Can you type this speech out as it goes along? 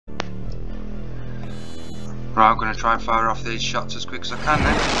Right, I'm going to try and fire off these shots as quick as I can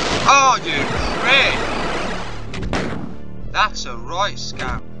then. Oh, you prick! That's a right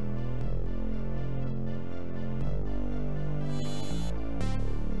scam.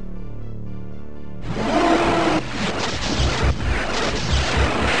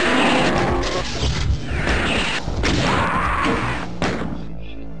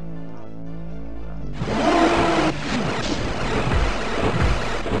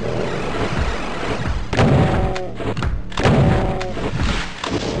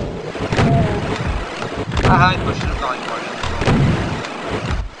 I hate pushing the guy's body on the floor.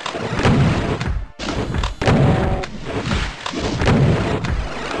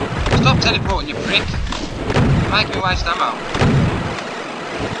 Stop teleporting, you prick. Make me waste ammo.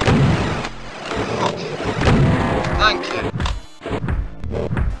 Fuck. Thank you.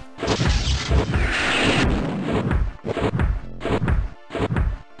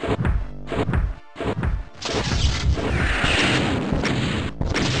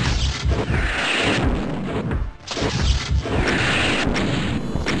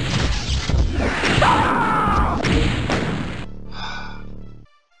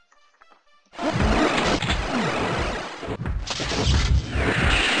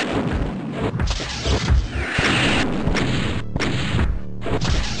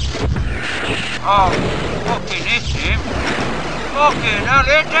 Oh, fucking hit him! Fucking hell,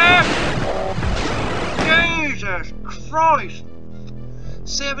 hit him! Jesus Christ!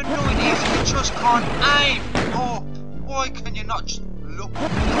 790 is you just can't aim up. Why can you not just look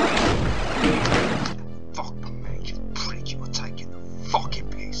at me? Fuck me, you prick, you were taking the fucking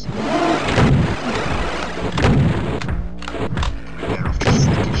piss. We're better off just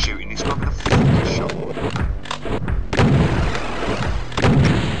fucking shooting this guy with a fucking shotgun.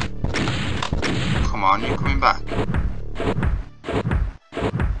 Come on, you coming back?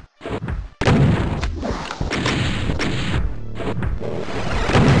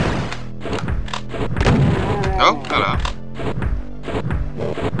 Oh, hello.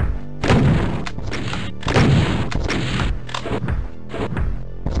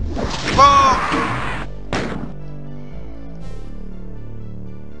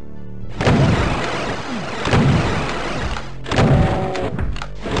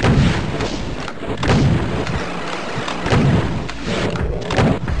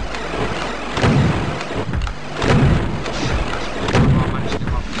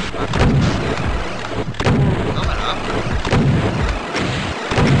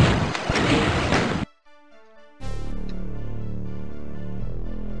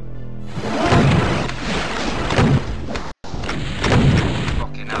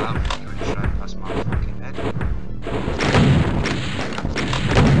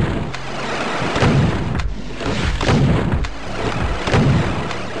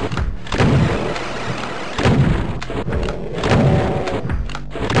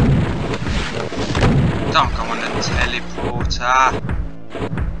 Don't go on the teleporter.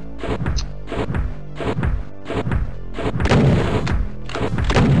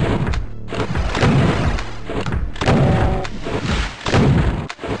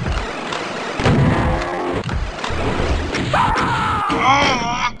 Oh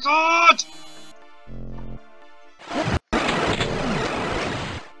my God!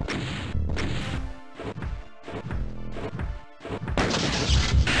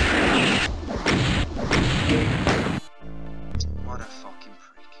 What a fucking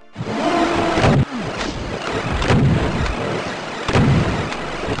prick.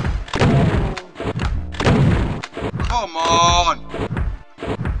 Come on!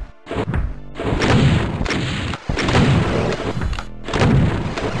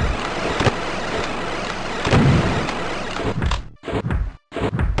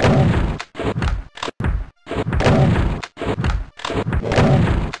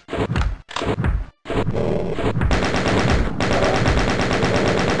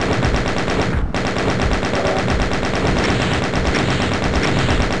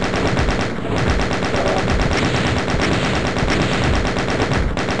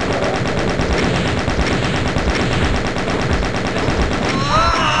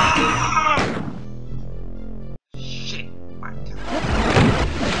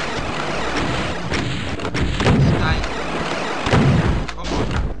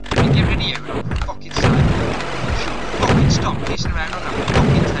 Stop pissing around on that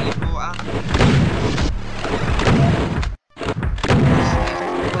fucking teleporter.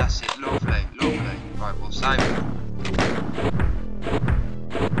 That's it, lovely, lovely. Right, we'll save it.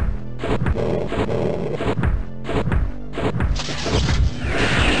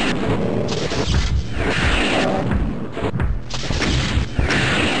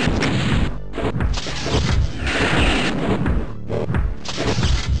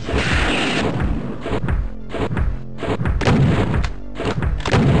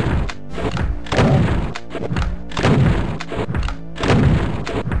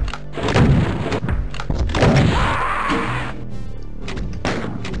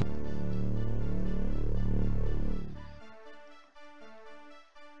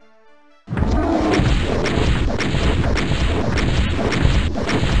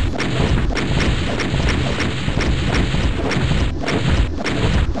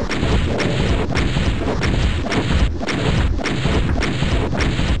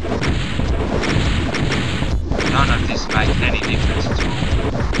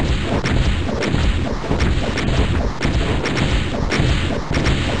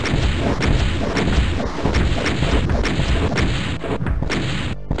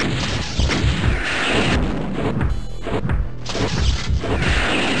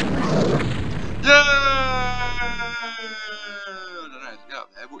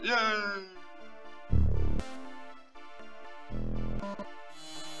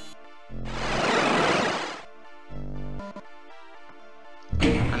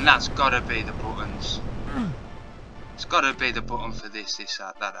 And that's gotta be the buttons. It's gotta be the button for this,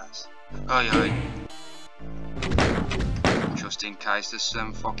 that has. Oi, oi. Just in case there's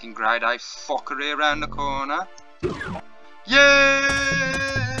some fucking grade A fuckery around the corner.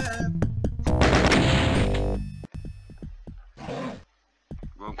 Yeah!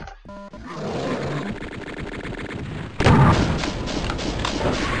 Whoa.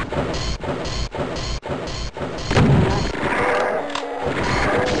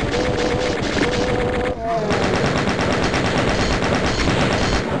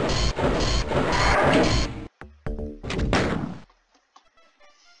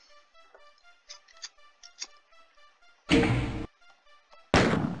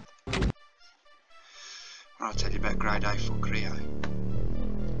 I'll tell you about grade A fuckery.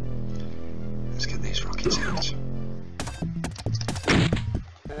 Let's get these rockets out.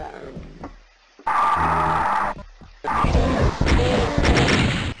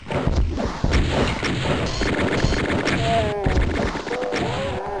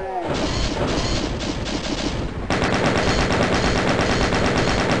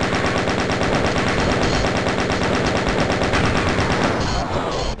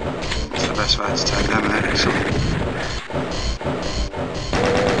 Best way to take them out, actually.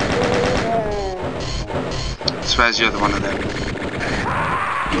 So where's the other one of them?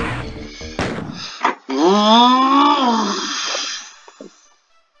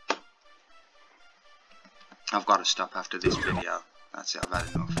 I've got to stop after this video. That's it, I've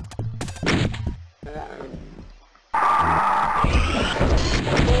had enough.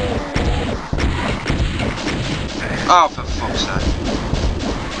 Oh, for fuck's sake.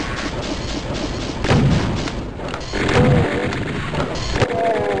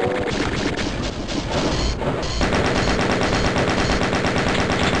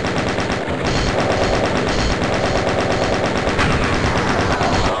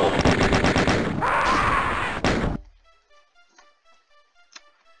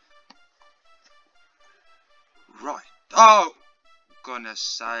 Right. Oh! Goodness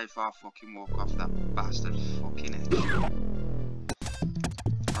sake, I'll fucking walk off that bastard fucking edge.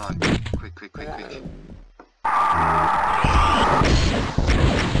 Right, quick.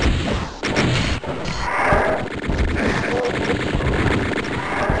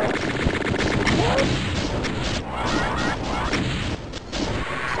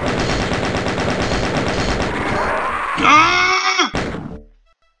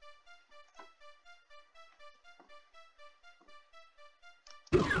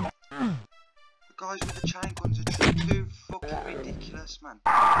 The guys with the chain guns are too fucking ridiculous, man.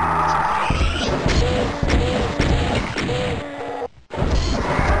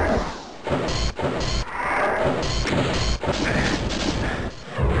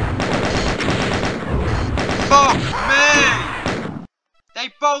 Fuck me! They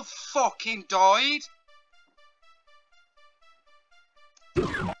both fucking died.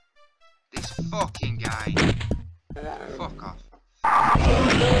 This fucking game. Fuck off.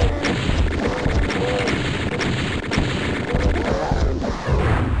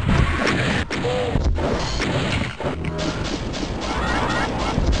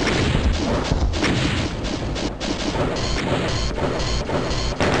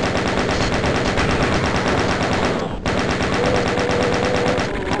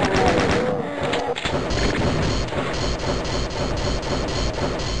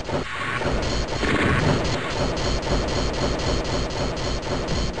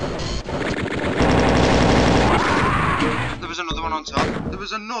 There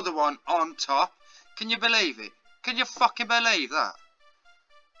was another one on top. Can you believe it? Can you fucking believe that?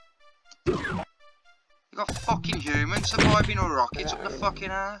 You got fucking humans surviving a rocket up the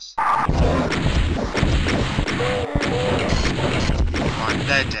fucking ass. Right,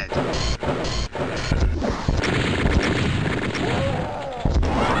 they're dead.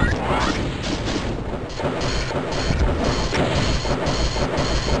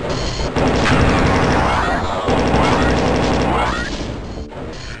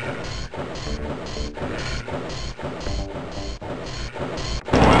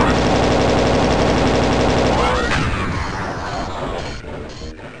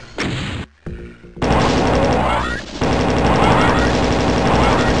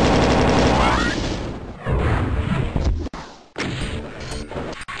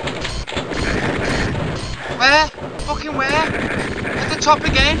 Where? Fucking where? At the top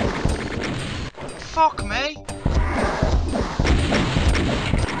again? Fuck me.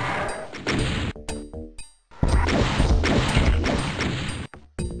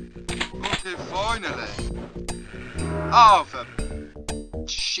 Okay, finally. Oh, for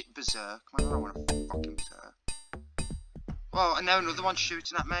shit berserk. Man, I don't want to fucking berserk. Well, and now another one's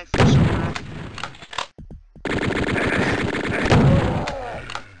shooting at me from somewhere.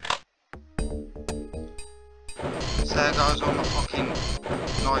 So there goes all my fucking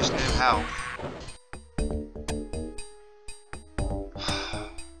nice new health.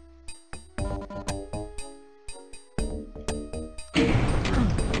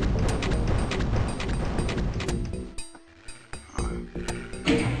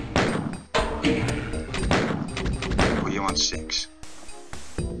 Put you on 6.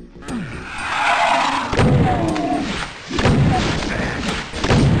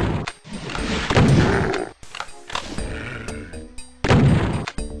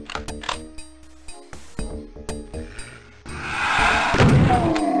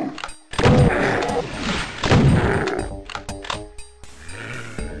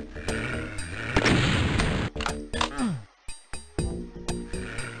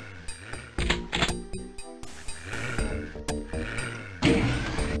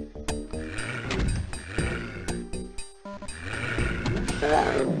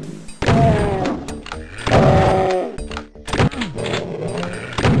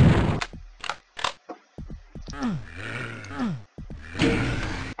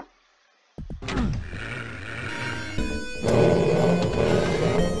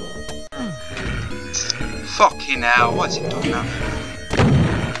 Fucking hell, what's it done now?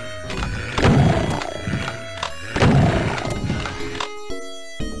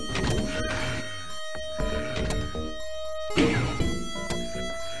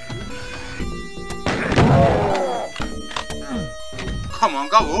 Come on,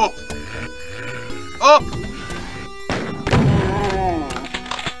 go up! Up!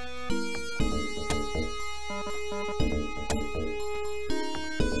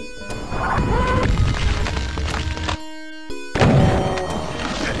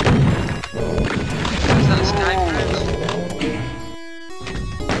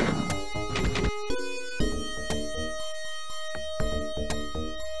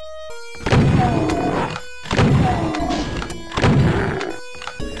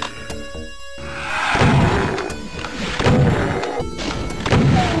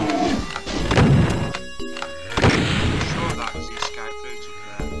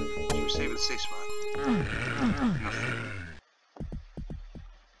 This way. Nothing.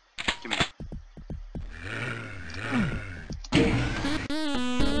 Give me.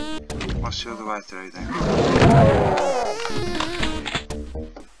 What's the other way through then?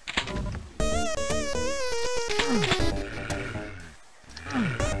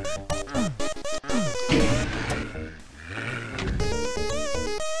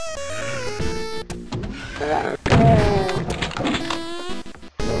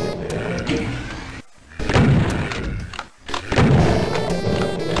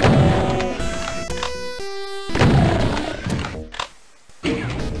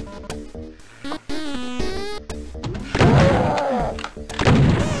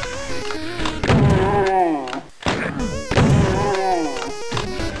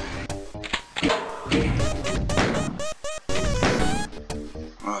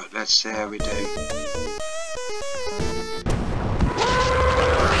 Let's see how we do.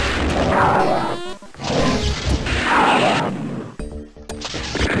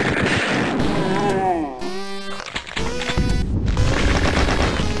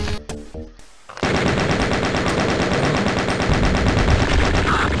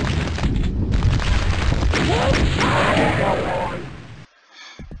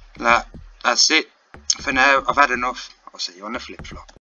 That's it for now. I've had enough. I'll see you on the flip flop.